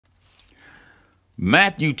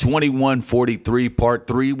Matthew 21:43, part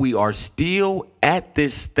 3. We are still at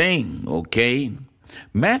this thing, okay?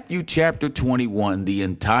 Matthew chapter 21, the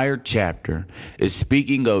entire chapter, is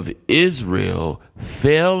speaking of Israel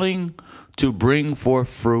failing to bring forth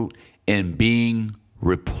fruit and being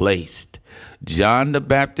replaced. John the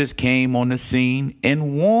Baptist came on the scene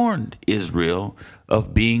and warned Israel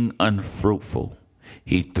of being unfruitful.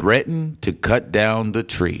 He threatened to cut down the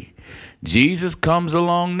tree. Jesus comes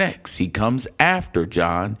along next. He comes after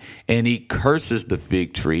John and he curses the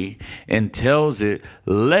fig tree and tells it,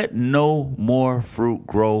 "Let no more fruit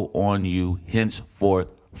grow on you henceforth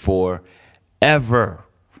forever."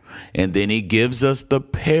 And then he gives us the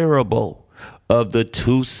parable of the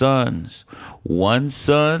two sons. One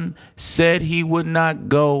son said he would not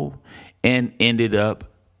go and ended up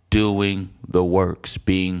doing the works,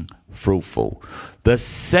 being fruitful. The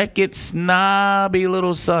second snobby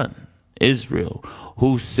little son, Israel,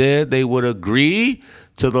 who said they would agree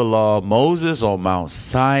to the law of Moses on Mount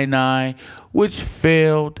Sinai, which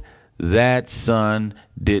failed. That son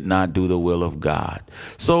did not do the will of God.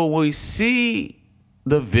 So we see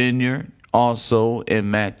the vineyard also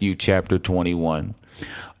in Matthew chapter 21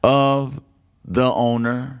 of the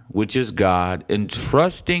owner, which is God,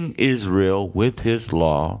 entrusting Israel with his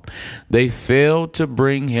law. They failed to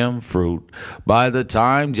bring him fruit. By the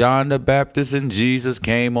time John the Baptist and Jesus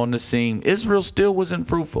came on the scene, Israel still wasn't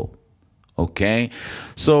fruitful. Okay,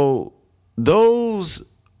 so those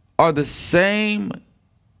are the same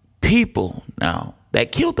people now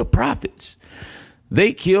that killed the prophets.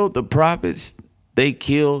 They killed the prophets. They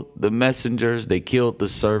killed the messengers. They killed the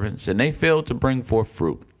servants, and they failed to bring forth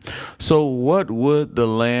fruit. So what would the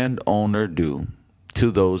landowner do to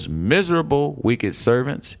those miserable, wicked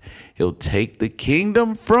servants? He'll take the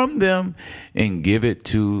kingdom from them and give it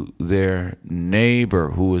to their neighbor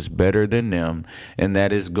who is better than them. And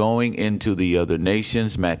that is going into the other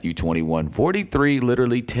nations. Matthew 21:43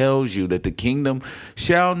 literally tells you that the kingdom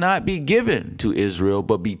shall not be given to Israel,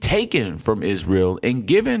 but be taken from Israel and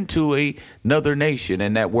given to another nation.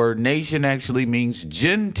 And that word nation actually means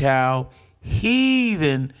Gentile,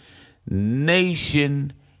 heathen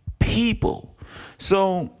nation, people.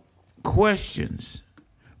 So questions.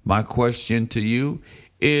 My question to you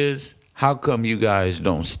is, how come you guys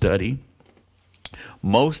don't study?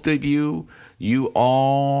 Most of you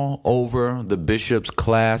all over the bishop's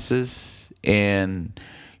classes, and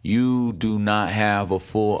you do not have a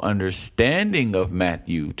full understanding of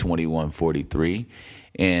Matthew 21:43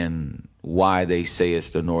 and why they say it's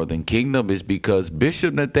the northern kingdom is because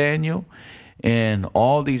Bishop Nathaniel and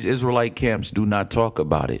all these Israelite camps do not talk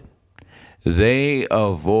about it. They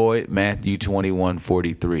avoid Matthew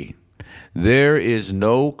 21:43. There is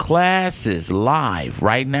no classes live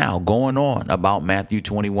right now going on about Matthew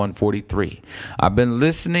 21:43. I've been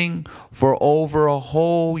listening for over a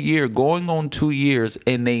whole year, going on 2 years,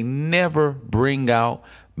 and they never bring out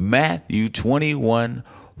Matthew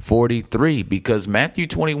 21:43 because Matthew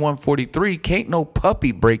 21:43 can't no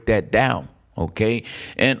puppy break that down. Okay,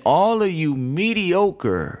 and all of you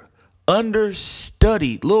mediocre,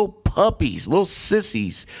 understudied little puppies, little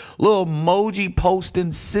sissies, little emoji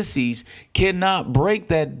posting sissies cannot break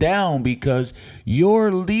that down because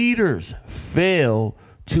your leaders fail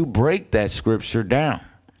to break that scripture down.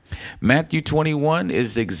 Matthew 21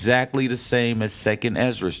 is exactly the same as 2nd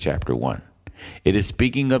Ezra chapter 1. It is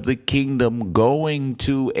speaking of the kingdom going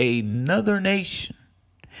to another nation.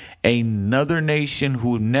 Another nation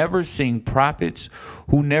who never seen prophets,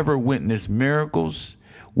 who never witnessed miracles,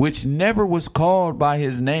 which never was called by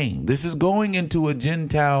his name. This is going into a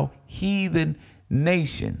Gentile heathen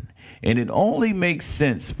nation. And it only makes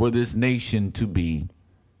sense for this nation to be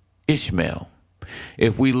Ishmael.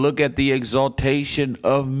 If we look at the exaltation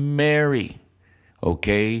of Mary,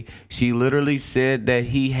 okay, she literally said that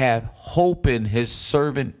he had hope in his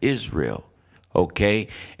servant Israel. Okay,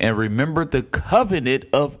 and remember the covenant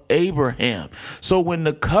of Abraham. So when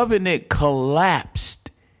the covenant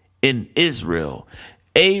collapsed in Israel,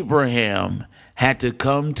 Abraham had to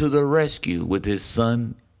come to the rescue with his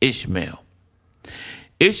son Ishmael.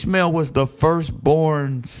 Ishmael was the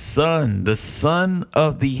firstborn son, the son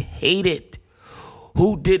of the hated,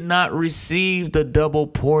 who did not receive the double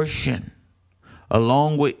portion,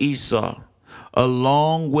 along with Esau,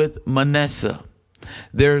 along with Manasseh.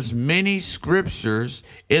 There's many scriptures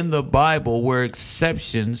in the Bible where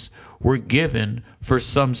exceptions were given for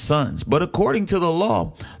some sons. But according to the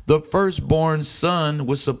law, the firstborn son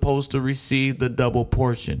was supposed to receive the double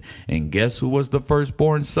portion. And guess who was the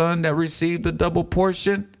firstborn son that received the double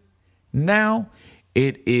portion? Now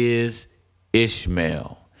it is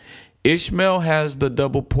Ishmael. Ishmael has the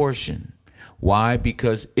double portion. Why?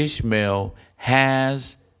 Because Ishmael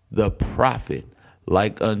has the prophet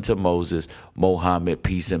like unto Moses, Mohammed,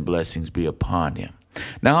 peace and blessings be upon him.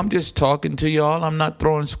 Now, I'm just talking to y'all. I'm not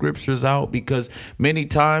throwing scriptures out because many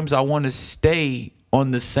times I want to stay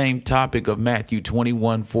on the same topic of Matthew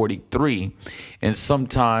 21:43. And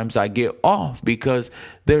sometimes I get off because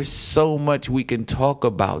there's so much we can talk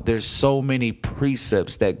about. There's so many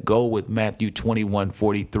precepts that go with Matthew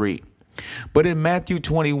 21:43. But in Matthew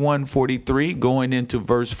 21:43, going into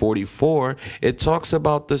verse 44, it talks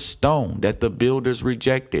about the stone that the builders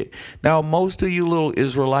rejected. Now, most of you little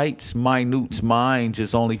Israelites, minute minds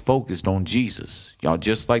is only focused on Jesus. Y'all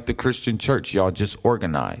just like the Christian church, y'all just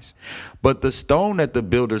organized. But the stone that the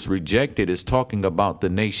builders rejected is talking about the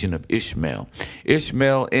nation of Ishmael.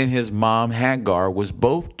 Ishmael and his mom Hagar was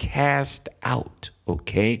both cast out,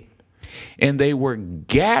 okay? And they were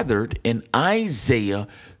gathered in Isaiah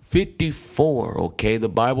 54, okay? The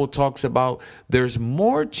Bible talks about there's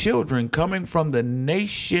more children coming from the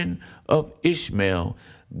nation of Ishmael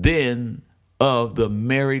than of the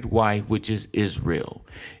married wife, which is Israel.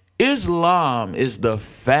 Islam is the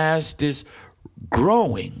fastest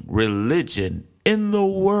growing religion in the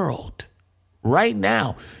world. Right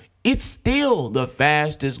now, it's still the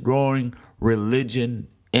fastest growing religion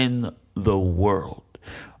in the world.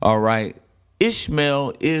 All right.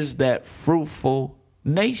 Ishmael is that fruitful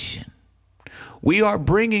nation. We are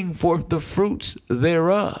bringing forth the fruits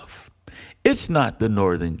thereof. It's not the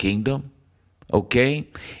northern kingdom, okay?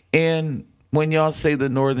 And when y'all say the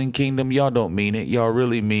northern kingdom, y'all don't mean it. Y'all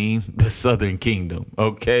really mean the southern kingdom,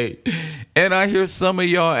 okay? And I hear some of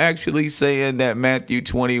y'all actually saying that Matthew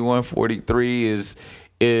 21:43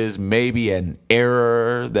 is maybe an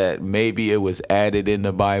error, that maybe it was added in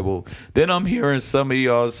the Bible. Then I'm hearing some of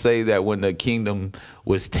y'all say that when the kingdom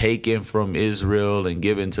was taken from Israel and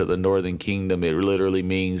given to the northern kingdom, it literally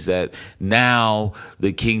means that now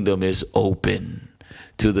the kingdom is open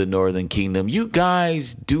to the northern kingdom. You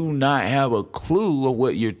guys do not have a clue of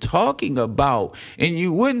what you're talking about, and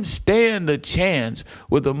you wouldn't stand a chance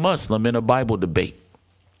with a Muslim in a Bible debate.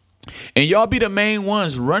 And y'all be the main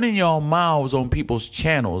ones running y'all mouths on people's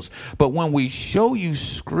channels. But when we show you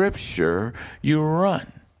scripture, you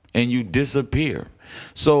run and you disappear.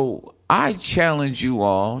 So I challenge you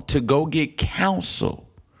all to go get counsel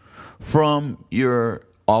from your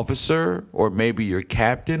officer or maybe your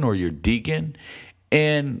captain or your deacon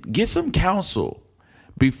and get some counsel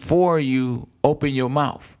before you open your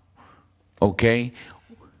mouth. Okay?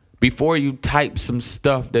 Before you type some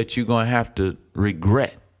stuff that you're going to have to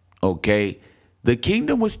regret. Okay, the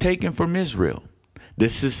kingdom was taken from Israel.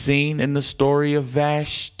 This is seen in the story of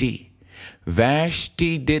Vashti.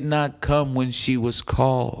 Vashti did not come when she was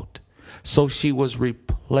called, so she was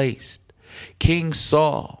replaced. King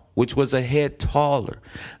Saul, which was a head taller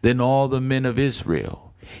than all the men of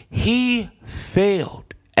Israel, he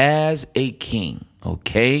failed as a king.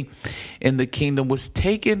 Okay, and the kingdom was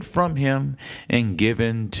taken from him and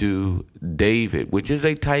given to David, which is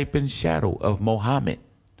a type and shadow of Muhammad.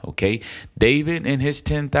 Okay, David and his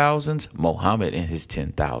 10,000s, Muhammad and his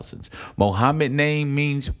 10,000s. Muhammad name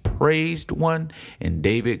means praised one, and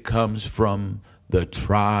David comes from the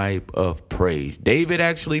tribe of praise. David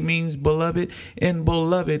actually means beloved, and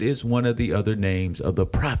beloved is one of the other names of the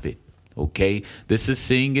prophet. Okay, this is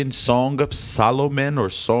seen in Song of Solomon or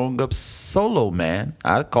Song of Solomon.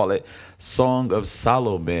 I call it Song of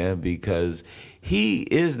Solomon because he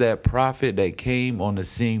is that prophet that came on the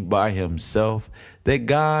scene by himself, that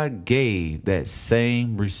God gave that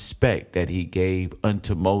same respect that he gave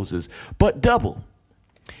unto Moses, but double.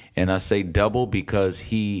 And I say double because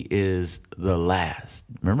he is the last.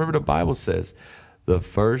 Remember, the Bible says the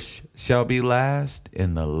first shall be last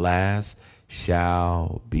and the last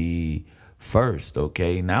shall be first.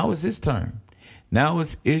 Okay, now it's his turn. Now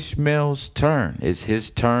it's Ishmael's turn. It's his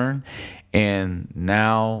turn. And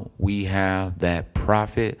now we have that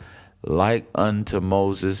prophet like unto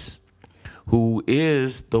Moses, who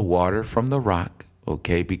is the water from the rock,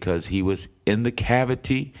 okay, because he was in the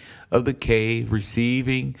cavity of the cave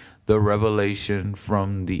receiving the revelation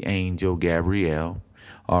from the angel Gabriel.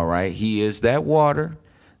 All right, he is that water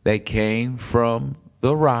that came from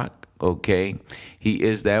the rock, okay. He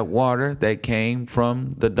is that water that came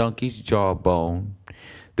from the donkey's jawbone.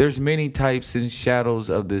 There's many types and shadows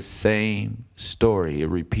of this same story. It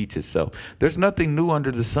repeats itself. There's nothing new under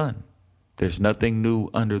the sun. There's nothing new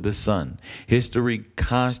under the sun. History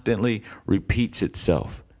constantly repeats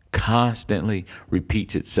itself. Constantly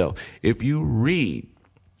repeats itself. If you read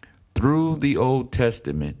through the Old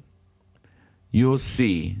Testament, you'll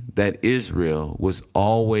see that Israel was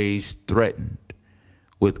always threatened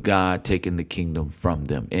with God taking the kingdom from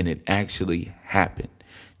them. And it actually happened.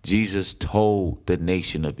 Jesus told the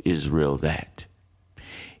nation of Israel that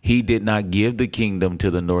he did not give the kingdom to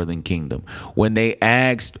the northern kingdom. When they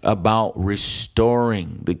asked about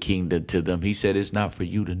restoring the kingdom to them, he said, it's not for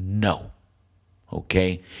you to know.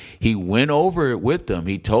 Okay. He went over it with them.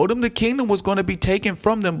 He told them the kingdom was going to be taken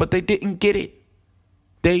from them, but they didn't get it.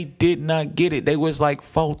 They did not get it. They was like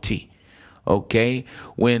faulty. Okay.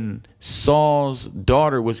 When Saul's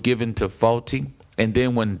daughter was given to faulty, and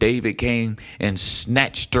then when David came and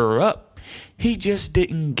snatched her up, he just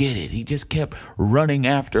didn't get it. He just kept running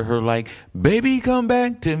after her like, baby, come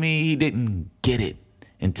back to me. He didn't get it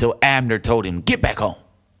until Abner told him, get back home.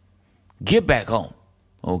 Get back home.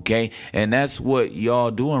 Okay. And that's what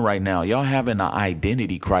y'all doing right now. Y'all having an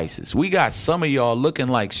identity crisis. We got some of y'all looking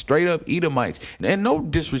like straight up Edomites, and no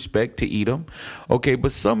disrespect to Edom. Okay.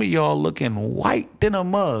 But some of y'all looking white than a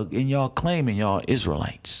mug, and y'all claiming y'all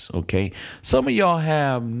Israelites. Okay. Some of y'all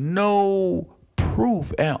have no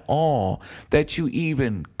proof at all that you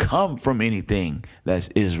even come from anything that's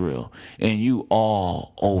Israel, and you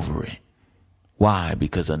all over it. Why?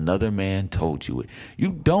 Because another man told you it.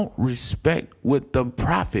 You don't respect what the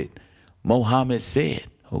prophet Muhammad said.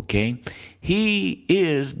 Okay. He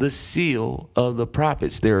is the seal of the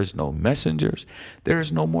prophets. There is no messengers.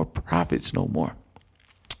 There's no more prophets no more.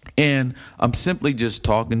 And I'm simply just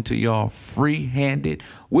talking to y'all free-handed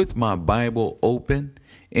with my Bible open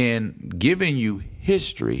and giving you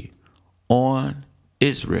history on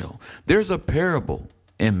Israel. There's a parable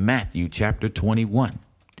in Matthew chapter 21.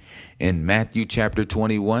 In Matthew chapter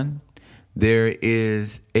 21, there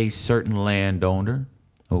is a certain landowner,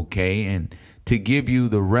 okay, and to give you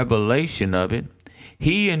the revelation of it,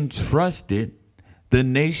 he entrusted the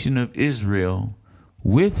nation of Israel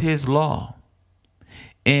with his law,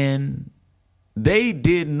 and they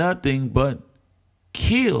did nothing but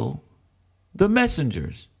kill the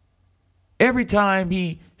messengers. Every time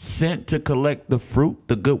he sent to collect the fruit,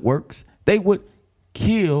 the good works, they would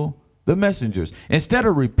kill the messengers. Instead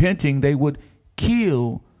of repenting, they would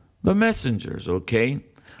kill the messengers. Okay.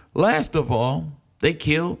 Last of all, they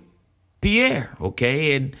killed the heir.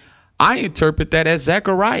 Okay. And I interpret that as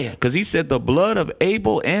Zechariah, because he said the blood of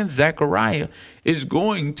Abel and Zechariah is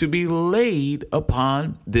going to be laid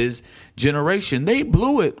upon this generation. They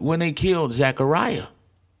blew it when they killed Zechariah.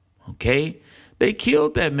 Okay. They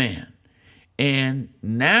killed that man. And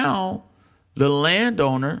now the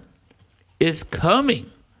landowner is coming.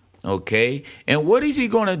 Okay. And what is he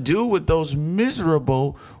going to do with those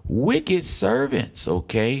miserable, wicked servants?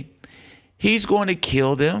 Okay. He's going to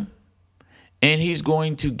kill them, and he's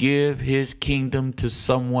going to give his kingdom to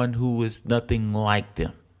someone who is nothing like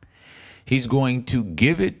them. He's going to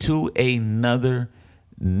give it to another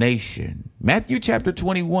nation. Matthew chapter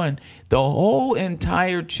 21, the whole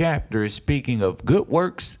entire chapter is speaking of good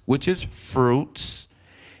works, which is fruits,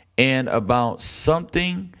 and about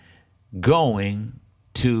something going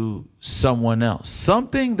to someone else.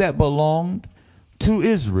 Something that belonged to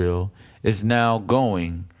Israel is now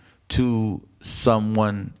going to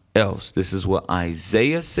someone else. This is what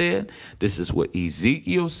Isaiah said. This is what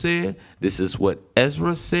Ezekiel said. This is what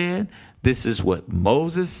Ezra said. This is what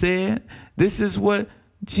Moses said. This is what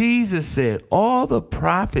Jesus said. All the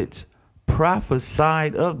prophets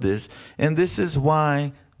prophesied of this, and this is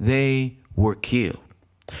why they were killed.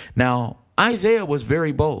 Now, Isaiah was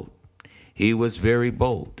very bold. He was very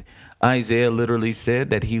bold. Isaiah literally said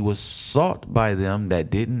that he was sought by them that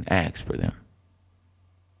didn't ask for them.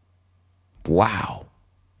 Wow.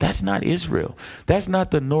 That's not Israel. That's not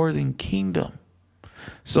the northern kingdom.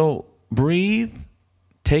 So breathe,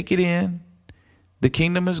 take it in. The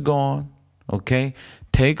kingdom is gone. Okay.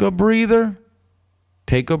 Take a breather.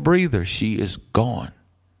 Take a breather. She is gone.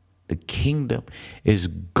 The kingdom is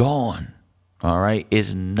gone. All right.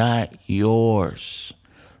 It's not yours.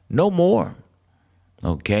 No more.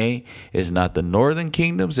 Okay. It's not the northern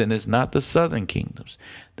kingdoms, and it's not the southern kingdoms.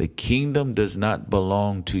 The kingdom does not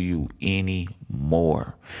belong to you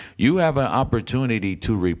anymore. You have an opportunity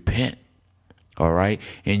to repent. All right.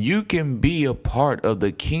 And you can be a part of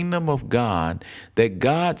the kingdom of God that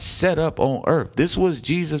God set up on earth. This was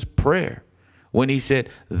Jesus' prayer when he said,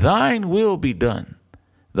 thine will be done.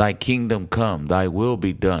 Thy kingdom come, thy will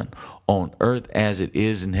be done on earth as it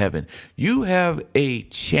is in heaven. You have a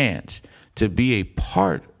chance to be a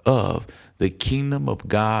part of the kingdom of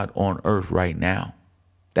God on earth right now.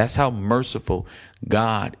 That's how merciful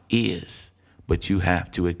God is. But you have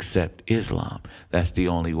to accept Islam. That's the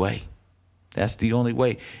only way. That's the only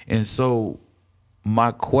way. And so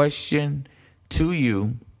my question to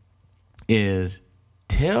you is,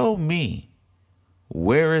 tell me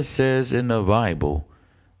where it says in the Bible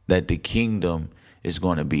that the kingdom is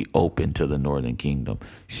going to be open to the northern kingdom.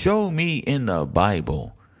 Show me in the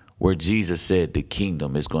Bible where Jesus said the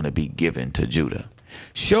kingdom is going to be given to Judah.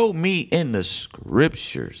 Show me in the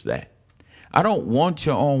scriptures that. I don't want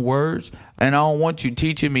your own words, and I don't want you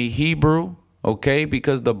teaching me Hebrew, okay?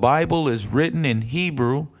 Because the Bible is written in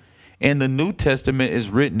Hebrew and the New Testament is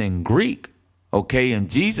written in Greek, okay?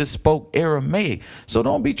 And Jesus spoke Aramaic. So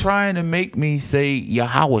don't be trying to make me say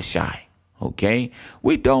Yahushai, okay?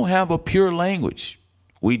 We don't have a pure language.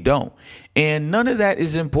 We don't. And none of that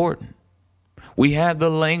is important. We have the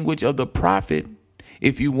language of the prophet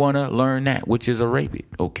if you want to learn that, which is Arabic,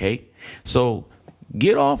 okay? So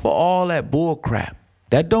get off of all that bull crap.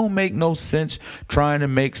 That don't make no sense, trying to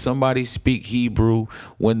make somebody speak Hebrew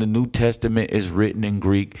when the New Testament is written in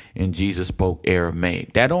Greek and Jesus spoke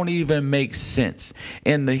Aramaic. That don't even make sense.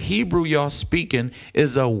 And the Hebrew y'all speaking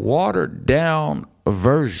is a watered down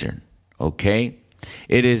version, okay?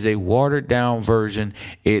 It is a watered down version.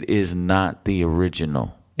 It is not the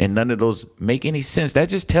original. And none of those make any sense. That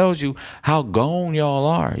just tells you how gone y'all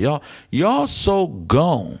are. Y'all so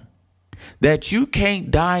gone that you can't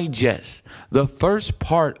digest the first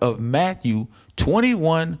part of Matthew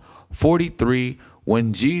 21:43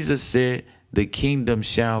 when Jesus said the kingdom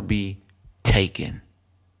shall be taken.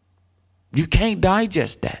 You can't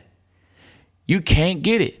digest that. You can't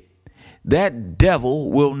get it. That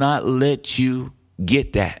devil will not let you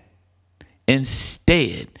get that.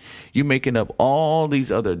 Instead, you're making up all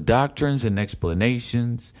these other doctrines and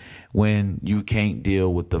explanations when you can't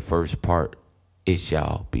deal with the first part, it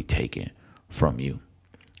shall be taken from you.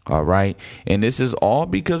 All right. And this is all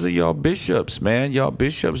because of y'all bishops, man. Y'all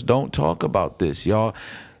bishops don't talk about this. Y'all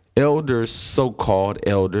elders, so-called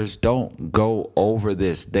elders, don't go over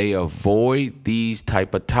this. They avoid these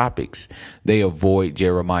type of topics. They avoid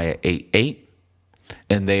Jeremiah 8:8.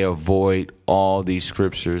 And they avoid all these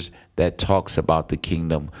scriptures that talks about the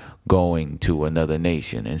kingdom going to another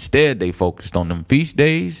nation. Instead, they focused on them feast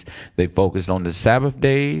days. They focused on the Sabbath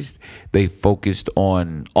days. They focused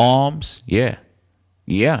on alms. Yeah.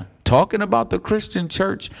 Talking about the Christian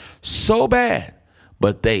church so bad,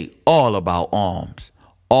 but they all about alms.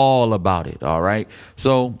 All about it. All right.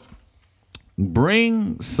 So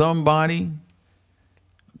bring somebody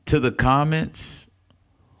to the comments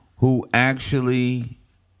who actually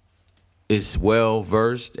is well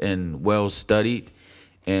versed and well studied,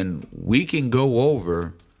 and we can go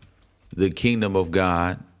over the kingdom of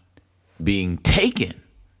God being taken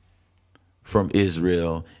from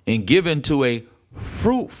Israel and given to a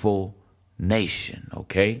fruitful nation.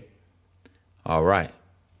 Okay. All right.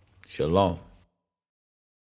 Shalom.